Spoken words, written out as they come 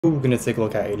We're going to take a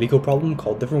look at a Leetcode problem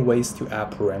called different ways to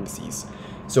add parentheses.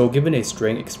 So given a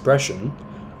string expression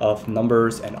of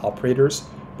numbers and operators,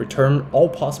 return all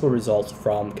possible results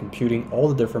from computing all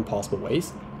the different possible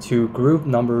ways to group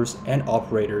numbers and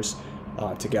operators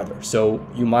together. So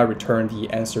you might return the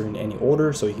answer in any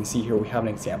order. So you can see here we have an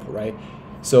example, right?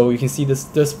 So you can see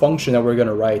this function that we're going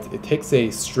to write, it takes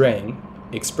a string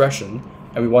expression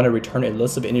and we want to return a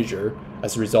list of integer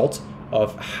as a result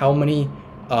of how many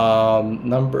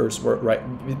numbers were,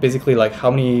 right? Basically like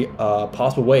how many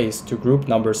possible ways to group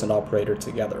numbers and operator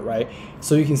together, right?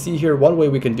 So you can see here one way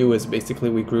we can do is basically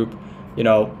we group,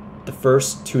 the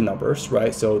first two numbers,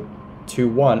 right? So 2,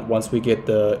 1, once we get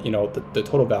the, the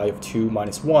total value of 2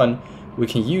 minus 1, we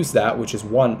can use that, which is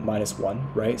 1 minus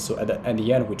 1, right? So at the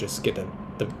end, we just get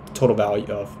the total value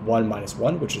of 1 minus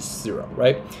 1, which is 0,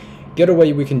 right? The other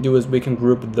way we can do is we can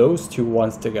group those two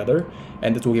ones together,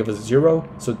 and this will give us 0.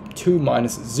 So 2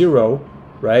 minus 0,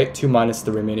 right? 2 minus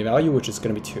the remaining value, which is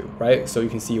going to be 2, right? So you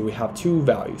can see we have two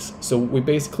values. So we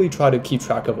basically try to keep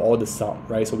track of all the sum,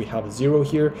 right? So we have a 0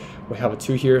 here, we have a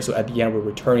 2 here. So at the end, we're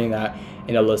returning that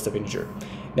in a list of integer.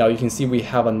 Now you can see we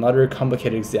have another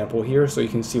complicated example here. So you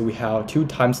can see we have 2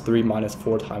 times 3 minus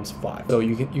 4 times 5. So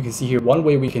you can see here one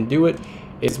way we can do it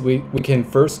is we can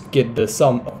first get the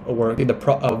sum or get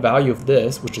the value of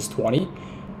this, which is 20,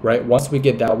 right? Once we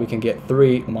get that, we can get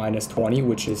 3 minus 20,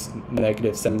 which is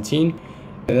negative 17,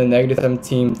 and then negative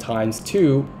 17 times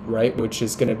 2, right, which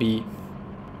is going to be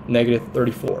negative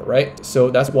 34, right?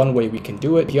 So that's one way we can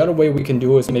do it. The other way we can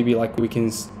do is maybe like we can,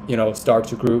 start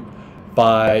to group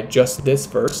by just this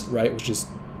first, right, which is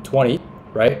 20,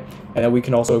 right? And then we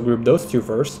can also group those two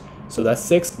first. So that's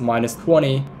 6 minus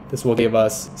 20. This will give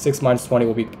us 6 minus 20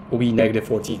 will be negative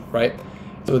 14, right?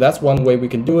 So that's one way we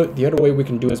can do it. The other way we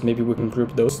can do is maybe we can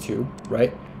group those two,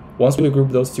 right? Once we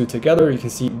group those two together, you can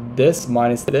see this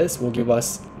minus this will give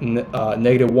us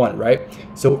negative 1, right?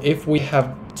 So if we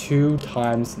have 2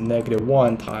 times negative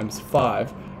 1 times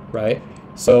 5, right?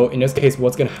 So in this case,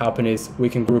 what's going to happen is we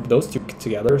can group those two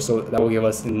together. So that will give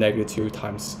us negative 2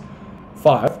 times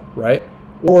 5, right?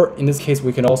 Or in this case,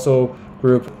 we can also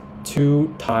group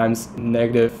 2 times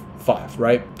negative 5,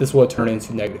 right? This will turn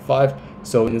into negative 5.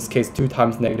 So in this case, 2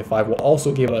 times negative 5 will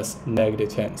also give us negative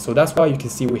 10. So that's why you can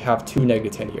see we have two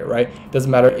negative 10 here, right? It doesn't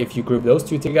matter if you group those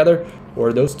two together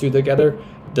or those two together,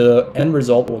 the end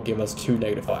result will give us two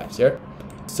negative 5s here.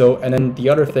 So, and then the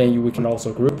other thing we can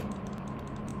also group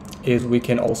is we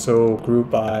can also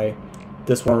group by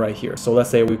this one right here. So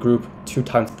let's say we group 2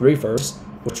 times 3 first,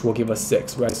 which will give us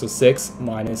 6, right? So 6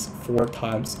 minus 4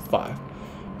 times 5.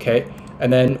 Okay,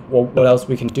 and then what else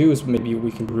we can do is maybe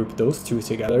we can group those two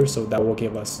together. So that will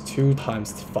give us 2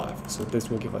 times 5. So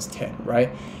this will give us 10, right?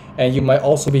 And you might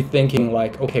also be thinking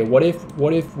like, okay, what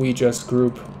if we just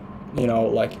group,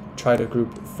 like try to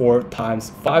group 4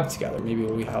 times 5 together? Maybe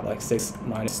we have like 6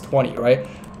 minus 20, right?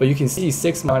 But you can see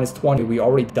 6 minus 20, we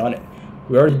already done it.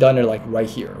 We already done it like right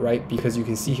here, right? Because you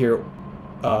can see here,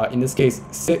 in this case,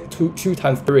 2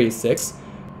 times 3 is 6.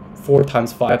 4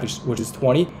 times 5, which is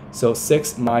 20. So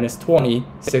 6 minus 20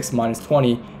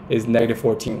 is negative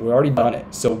 14. We already done it.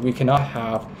 So we cannot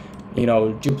have,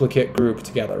 duplicate group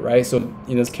together, right? So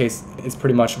in this case, it's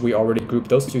pretty much we already grouped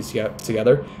those two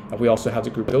together. And we also have to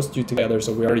group those two together.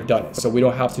 So we already done it. So we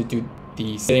don't have to do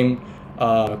the same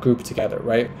group together,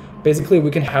 right? Basically, we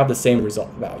can have the same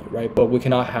result value, right? But we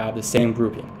cannot have the same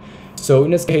grouping. So in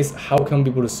this case, how can we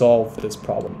be able to solve this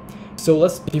problem? So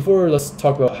let's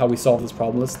talk about how we solve this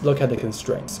problem. Let's look at the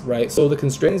constraints, right? So the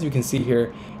constraints you can see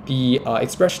here, the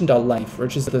expression.length,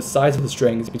 which is the size of the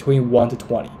string, is between 1 to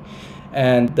 20.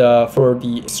 And for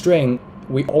the string,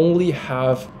 we only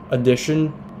have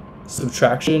addition,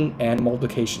 subtraction, and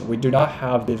multiplication. We do not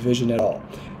have division at all.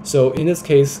 So in this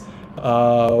case,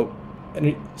 so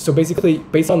basically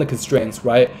based on the constraints,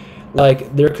 right?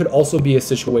 Like there could also be a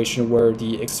situation where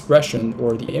the expression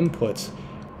or the input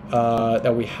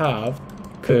that we have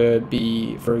could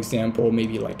be, for example,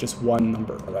 maybe like just one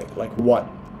number, right? Like 1,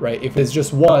 right? If it's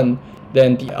just 1,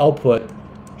 then the output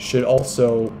should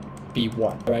also be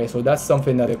 1, right? So that's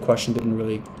something that the question didn't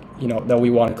really, that we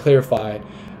want to clarify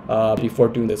before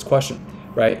doing this question,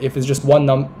 right? If it's just one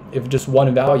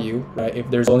value, right?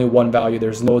 If there's only one value,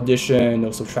 there's no addition,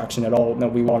 no subtraction at all,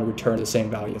 then we want to return the same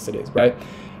value as it is, right?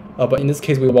 But in this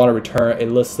case, we want to return a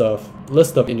list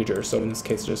of integers. So in this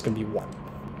case, there's going to be 1.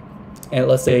 And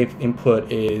let's say if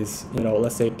input is,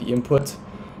 let's say if the input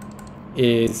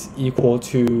is equal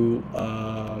to,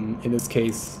 in this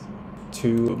case,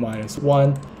 2 minus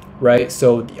 1, right?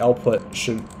 So the output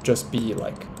should just be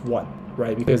like 1,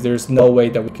 right? Because there's no way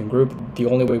that we can group. The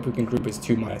only way we can group is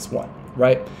 2 minus 1,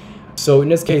 right? So in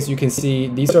this case, you can see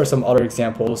these are some other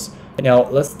examples. Now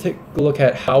let's take a look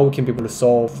at how we can be able to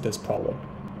solve this problem.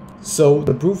 So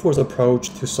the brute force approach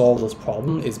to solve this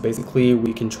problem is basically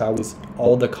we can try with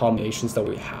all the combinations that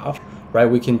we have, right?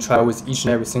 We can try with each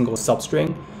and every single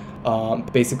substring.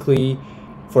 Basically,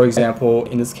 for example,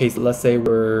 in this case, let's say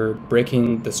we're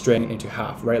breaking the string into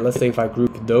half, right? Let's say if I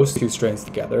group those two strings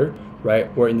together,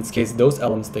 right? Or in this case, those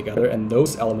elements together and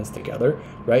those elements together,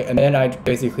 right? And then I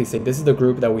basically say, this is the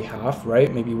group that we have,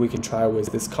 right? Maybe we can try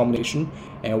with this combination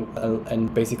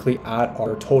and basically add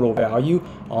our total value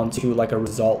onto like a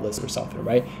result list or something,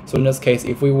 right? So in this case,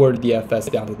 if we were to DFS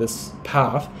down to this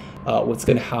path, what's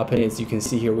going to happen is you can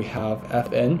see here we have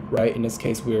fn, right? In this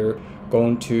case, we're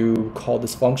going to call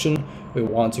this function. We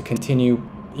want to continue,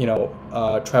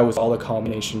 try with all the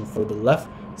combination for the left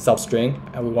substring,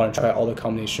 and we want to try all the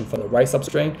combination for the right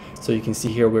substring. So you can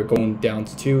see here we're going down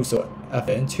to 2. So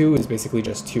fn2 is basically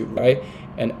just 2, right?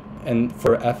 And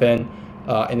for fn,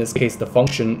 in this case, the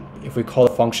function, if we call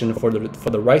the function for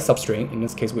the right substring, in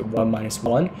this case with 1 minus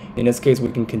 1, in this case we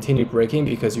can continue breaking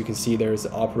because you can see there's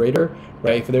an operator,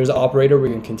 right? If there's an operator, we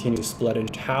can continue to split it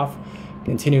into half.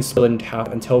 Continue split into half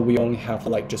until we only have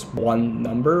like just one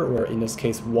number, or in this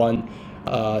case one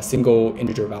single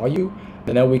integer value,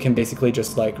 and then we can basically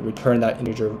just like return that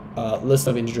integer list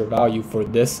of integer value for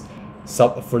this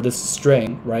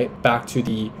string, right, back to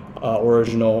the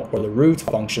original or the root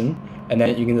function. And then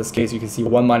in this case you can see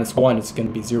 1 minus 1 is going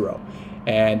to be 0,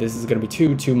 and this is going to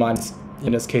be 2 minus,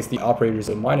 in this case the operator is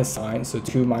a minus sign, so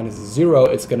 2 minus 0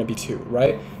 is going to be 2,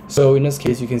 right? So in this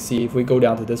case you can see if we go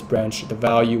down to this branch, the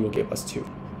value will give us 2,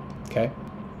 okay?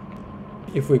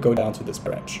 If we go down to this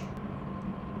branch,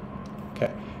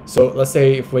 okay? So let's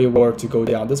say if we were to go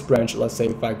down this branch, let's say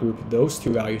if I group those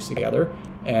two values together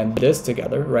and this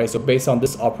together, right? So based on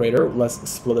this operator, let's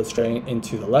split the string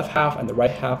into the left half and the right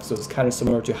half. So it's kind of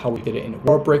similar to how we did it in the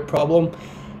word break problem.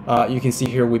 You can see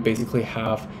here we basically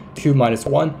have 2 minus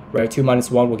 1, right? 2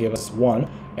 minus 1 will give us 1,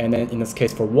 and then in this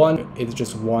case for 1 it's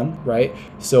just 1, right?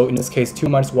 So in this case 2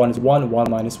 minus 1 is 1,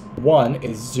 1 minus 1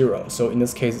 is 0. So in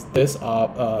this case this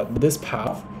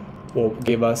path will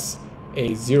give us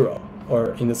a 0,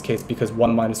 or in this case because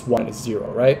 1 minus 1 is 0,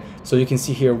 right? So you can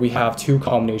see here we have two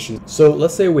combinations. So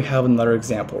let's say we have another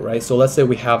example, right? So let's say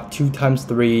we have 2 times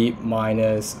 3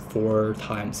 minus 4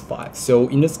 times 5. So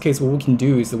in this case what we can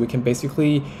do is that we can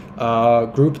basically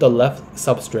group the left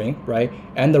substring, right,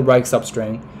 and the right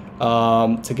substring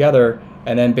together,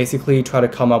 and then basically try to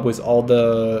come up with all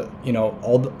the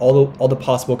all the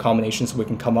possible combinations we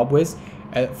can come up with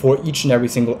for each and every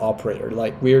single operator.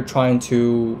 Like we're trying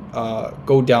to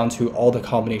go down to all the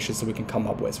combinations that we can come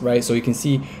up with, right? So you can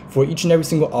see for each and every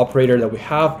single operator that we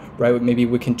have, right, maybe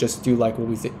we can just do like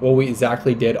what we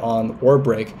exactly did on or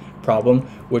break problem,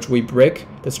 which we break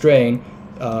the string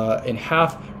in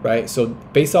half, right? So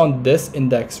based on this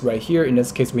index right here, in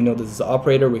this case we know this is the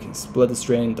operator, we can split the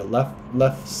string, the left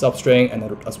substring, and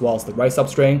then as well as the right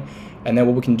substring. And then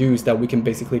what we can do is that we can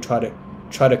basically try to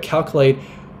calculate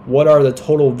what are the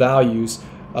total values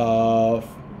of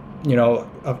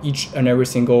of each and every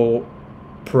single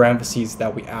parentheses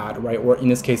that we add, right? Or in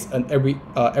this case, every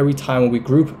time when we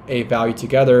group a value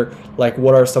together, like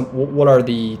what are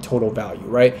the total value,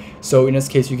 right? So in this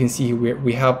case you can see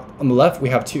we have on the left we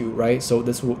have 2, right? So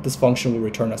this function will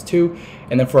return us 2,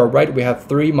 and then for our right we have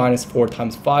 3 minus 4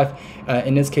 times 5.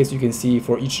 In this case you can see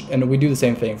for each, and we do the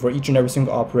same thing for each and every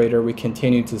single operator, we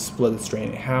continue to split the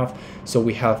string in half. So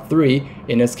we have 3,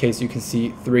 in this case you can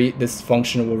see 3, this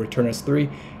function will return us 3,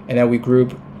 and then we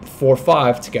group 4,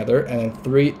 5 together, and then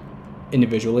 3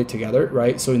 individually together,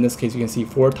 right? So in this case you can see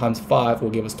 4 times 5 will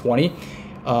give us 20,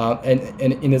 and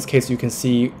in this case you can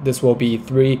see this will be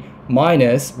 3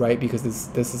 minus, right, because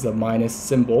this is a minus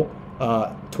symbol,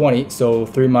 20. So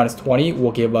 3 minus 20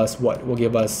 will give us what? Will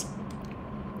give us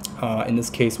in this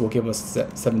case will give us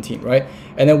 17, right?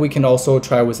 And then we can also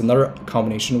try with another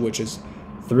combination, which is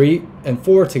 3 and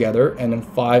 4 together, and then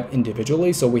 5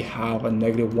 individually. So we have a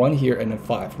 -1 here and then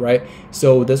 5, right?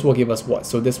 So this will give us what?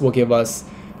 So this will give us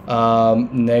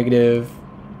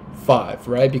 -5,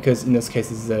 right? Because in this case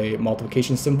this is a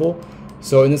multiplication symbol.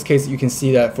 So in this case you can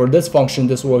see that for this function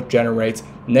this will generate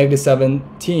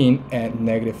 -17 and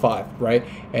 -5, right?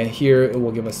 And here it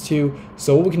will give us 2.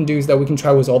 So what we can do is that we can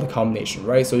try with all the combination,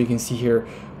 right? So you can see here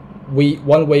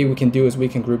one way we can do is we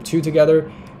can group 2 together,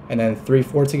 and then 3,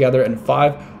 4 together, and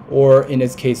 5. Or in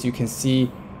this case you can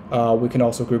see we can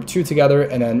also group 2 together,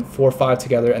 and then 4, 5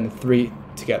 together, and 3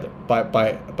 together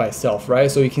by itself,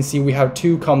 right? So you can see we have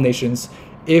 2 combinations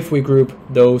if we group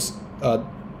those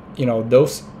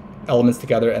those elements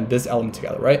together and this element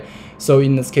together, right? So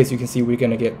in this case you can see we're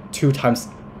going to get 2 times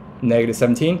negative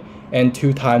 17, and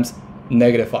 2 times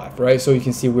negative 5, right? So you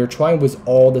can see we're trying with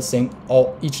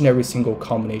each and every single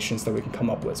combinations that we can come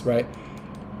up with, right?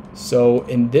 So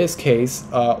in this case,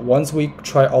 once we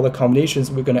try all the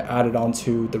combinations, we're going to add it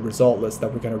onto the result list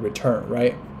that we're going to return,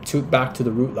 right? Back to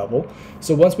the root level.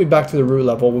 So once we back to the root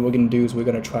level, what we're going to do is we're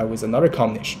going to try with another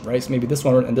combination, right? So maybe this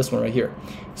one and this one right here.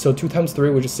 So 2 times 3,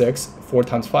 which is 6, 4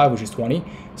 times 5, which is 20.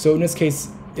 So in this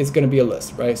case, it's going to be a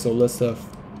list, right? So a list of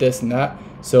this and that.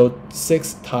 So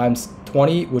 6 times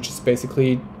 20, which is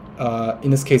basically,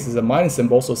 in this case, is a minus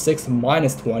symbol. So 6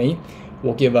 minus 20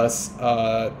 will give us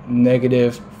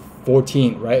negative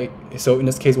 14, right? So in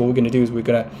this case, what we're going to do is we're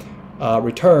going to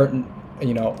return,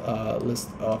 a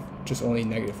list of just only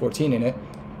negative 14 in it,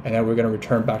 and then we're going to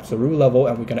return back to the root level,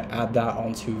 and we're going to add that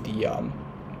onto the,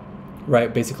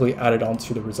 basically add it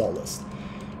onto the result list.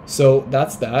 So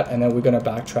that's that, and then we're going to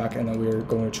backtrack, and then we're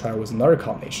going to try with another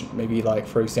combination. Maybe like,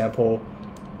 for example,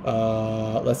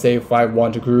 let's say if I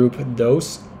want to group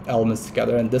those elements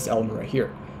together and this element right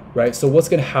here. Right, so what's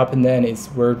going to happen then is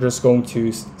we're just going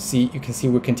to see, you can see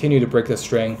we continue to break the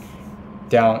string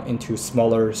down into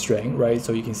smaller string, right?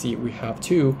 So you can see we have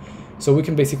 2, so we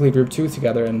can basically group 2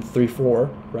 together and 3, 4,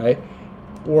 right?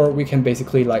 Or we can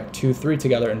basically like 2, 3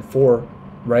 together and 4,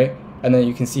 right? And then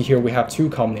you can see here we have 2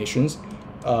 combinations.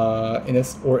 In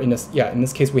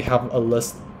this case we have a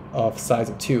list of size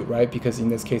of 2, right? Because in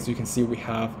this case you can see we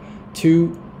have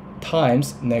 2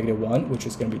 times negative 1, which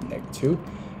is going to be negative 2.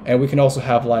 And we can also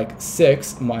have like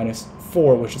 6 minus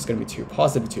 4, which is going to be 2,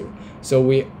 positive 2. So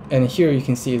and here you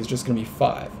can see it's just going to be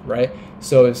 5, right?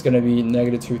 So it's going to be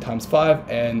negative 2 times 5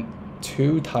 and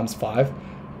 2 times 5.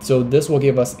 So this will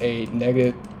give us a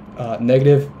negative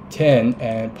 10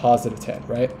 and positive 10,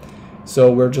 right?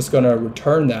 So we're just going to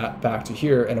return that back to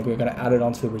here, and we're going to add it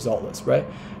onto the result list, right?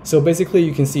 So basically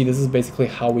you can see this is basically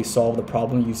how we solve the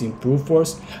problem using brute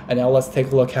force. And now let's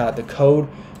take a look at the code.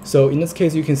 So in this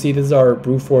case, you can see this is our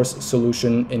brute force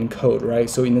solution in code, right?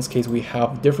 So in this case, we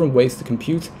have different ways to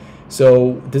compute.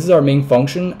 So this is our main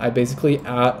function. I basically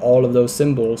add all of those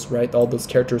symbols, right? All those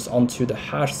characters onto the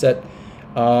hash set.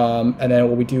 And then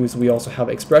what we do is we also have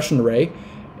expression array.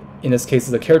 In this case,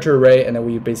 it's a character array, and then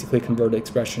we basically convert the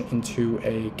expression into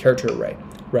a character array,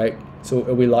 right? So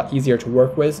it'll be a lot easier to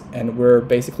work with, and we're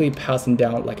basically passing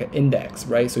down like an index,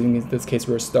 right? So in this case,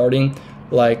 we're starting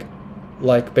like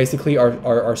basically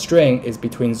our string is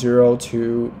between 0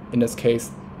 to, in this case,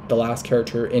 the last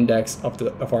character index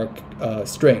of our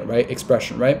string, right?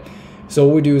 Expression, right? So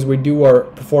what we do is we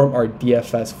perform our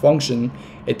DFS function.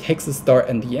 It takes the start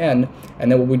and the end,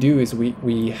 and then what we do is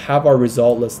we have our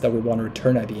result list that we want to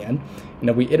return at the end, and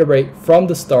then we iterate from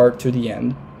the start to the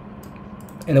end.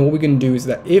 And then what we can do is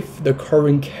that if the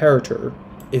current character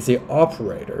is an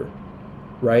operator,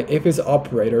 right? If it's an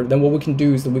operator, then what we can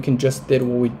do is that we can just did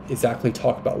what we exactly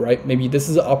talked about, right? Maybe this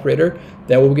is an operator.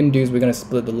 Then what we're gonna do is we're gonna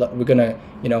split we're gonna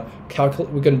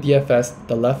calculate, we're gonna DFS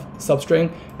the left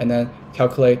substring and then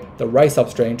calculate the right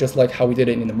substring, just like how we did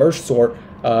it in the merge sort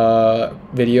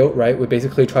video, right? We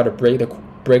basically try to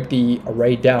break the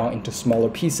array down into smaller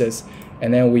pieces,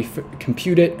 and then we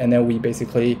compute it, and then we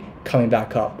basically coming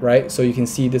back up, right? So you can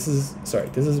see this is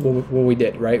what we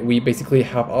did, right? We basically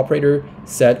have operator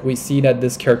set. We see that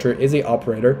this character is a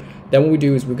operator. Then what we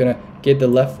do is we're gonna get the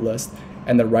left list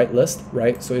and the right list,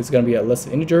 right? So it's gonna be a list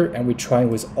of integer, and we try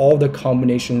with all the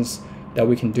combinations that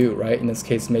we can do, right? In this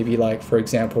case, maybe like, for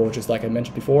example, just like I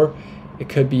mentioned before, it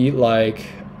could be like,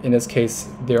 in this case,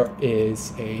 there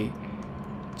is a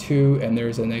 2 and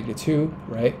there's a negative 2,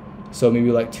 right? So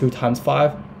maybe like 2 times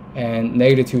 5 and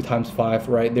negative 2 times 5,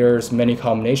 right? There's many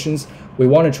combinations. We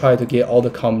want to try to get all the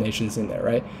combinations in there,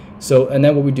 right? So, and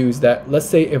then what we do is that, let's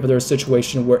say if there's a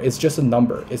situation where it's just a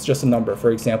number,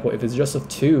 For example, if it's just a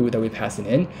 2 that we pass it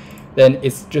in, then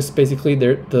it's just basically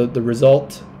the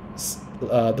result,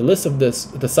 the list of this,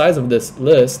 the size of this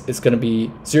list is going to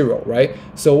be 0, right?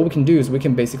 So what we can do is we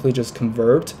can basically just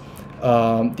convert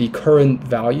the current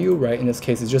value, right? In this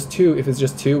case, it's just 2. If it's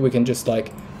just 2, we can just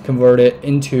like convert it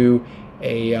into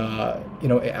a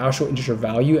an actual integer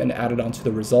value and add it onto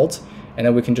the result, and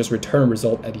then we can just return a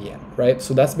result at the end, right?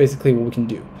 So that's basically what we can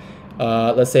do.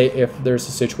 Let's say if there's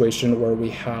a situation where we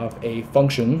have a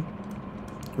function,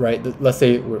 right? Let's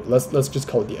say let's just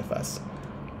call it DFS.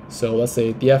 So let's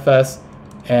say DFS,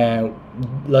 and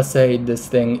let's say this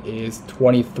thing is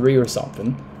 23 or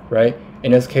something, right?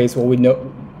 In this case, well, we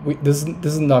know this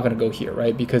is not going to go here,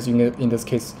 right? Because in this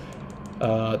case,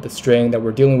 the string that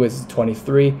we're dealing with is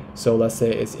 23. So let's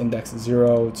say it's index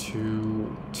 0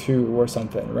 to 2 or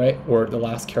something, right? Or the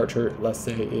last character, let's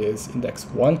say, is index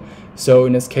 1. So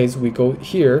in this case, we go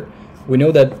here, we know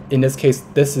that in this case,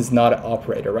 this is not an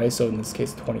operator, right? So in this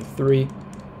case, 23.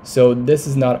 So this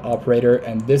is not an operator,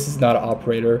 and this is not an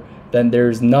operator. Then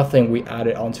there's nothing we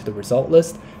added onto the result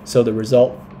list. So the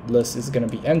result list is going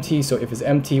to be empty. So if it's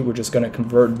empty, we're just going to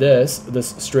convert this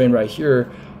string right here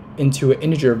into an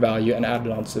integer value and add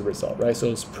it onto the result, right? So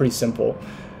it's pretty simple.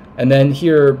 And then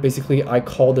here, basically, I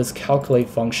call this calculate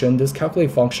function. This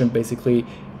calculate function basically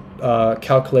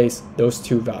calculates those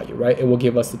two values, right? It will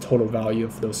give us the total value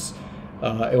of those.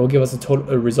 It will give us a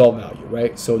total result value,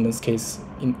 right? So in this case,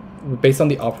 based on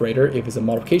the operator, if it's a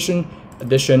multiplication,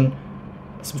 addition,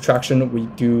 subtraction, we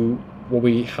do what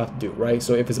we have to do, right?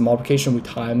 So if it's a multiplication, we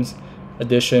times,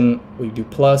 addition, we do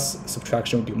plus,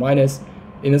 subtraction, we do minus.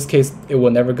 In this case, it will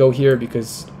never go here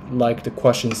because, like the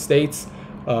question states,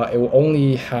 it will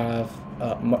only have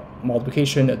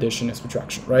multiplication, addition, and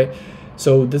subtraction, right?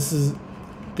 So this is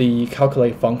the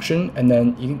calculate function, and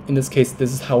then in this case,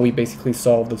 this is how we basically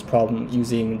solve this problem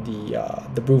using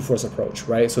the brute force approach,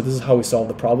 right? So this is how we solve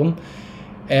the problem,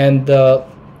 and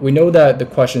we know that the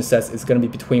question says it's going to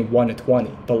be between 1 and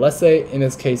 20, but let's say in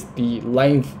this case the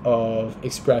length of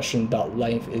expression dot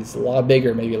length is a lot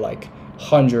bigger, maybe like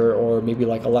 100 or maybe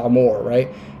like a lot more, right?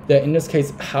 Then in this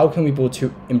case, how can we be able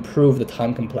to improve the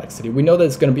time complexity? We know that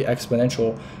it's going to be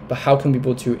exponential, but how can we be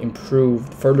able to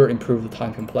further improve the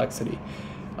time complexity?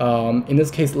 In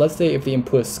this case, let's say if the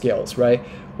input scales, right?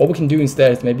 What we can do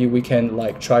instead is maybe we can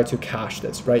like try to cache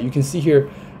this, right? You can see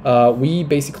here, we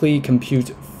basically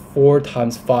compute 4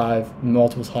 times 5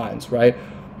 multiple times, right?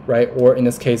 Or in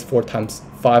this case, 4 times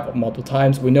 5 multiple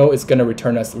times. We know it's going to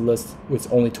return us a list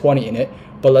with only 20 in it.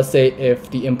 But let's say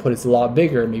if the input is a lot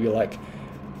bigger, maybe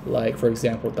like for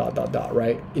example, ...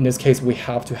 right? In this case, we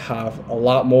have to have a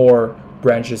lot more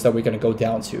branches that we're going to go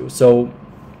down to. So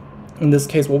in this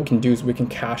case, what we can do is we can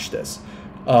cache this.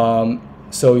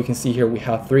 So you can see here we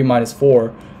have 3 minus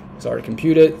 4 is already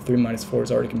computed. 3 minus 4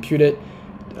 is already computed.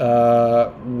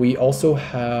 We also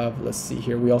have, let's see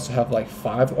here, we also have like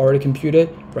 5 already computed,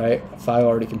 right? 5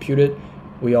 already computed.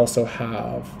 We also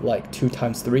have like 2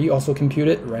 times 3 also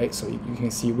computed, right? So you can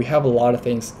see we have a lot of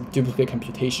things, duplicate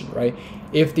computation, right?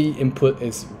 If the input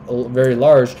is very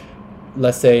large,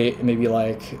 let's say maybe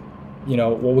like, you know,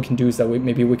 what we can do is that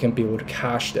maybe we can be able to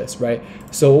cache this, right?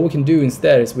 So what we can do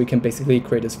instead is we can basically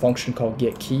create this function called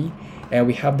getKey, and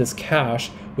we have this cache,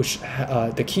 which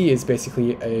the key is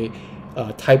basically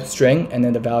a type string, and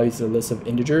then the value is a list of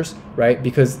integers, right?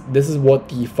 Because this is what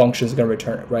the function is going to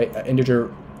return, right? An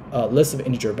integer list of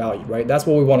integer value, right? That's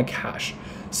what we want to cache.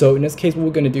 So in this case, what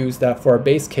we're going to do is that for our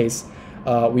base case,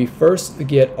 we first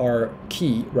get our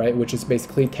key, right, which is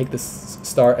basically take this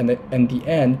start and the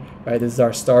end, right? This is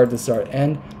our start, this is our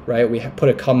end, right? We put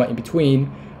a comma in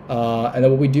between, and then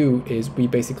what we do is we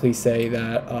basically say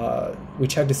that we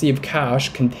check to see if cache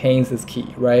contains this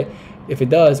key, right? If it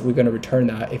does, we're going to return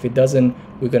that. If it doesn't,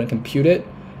 we're going to compute it,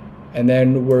 and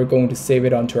then we're going to save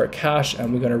it onto our cache,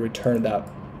 and we're going to return that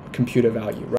computed value, right?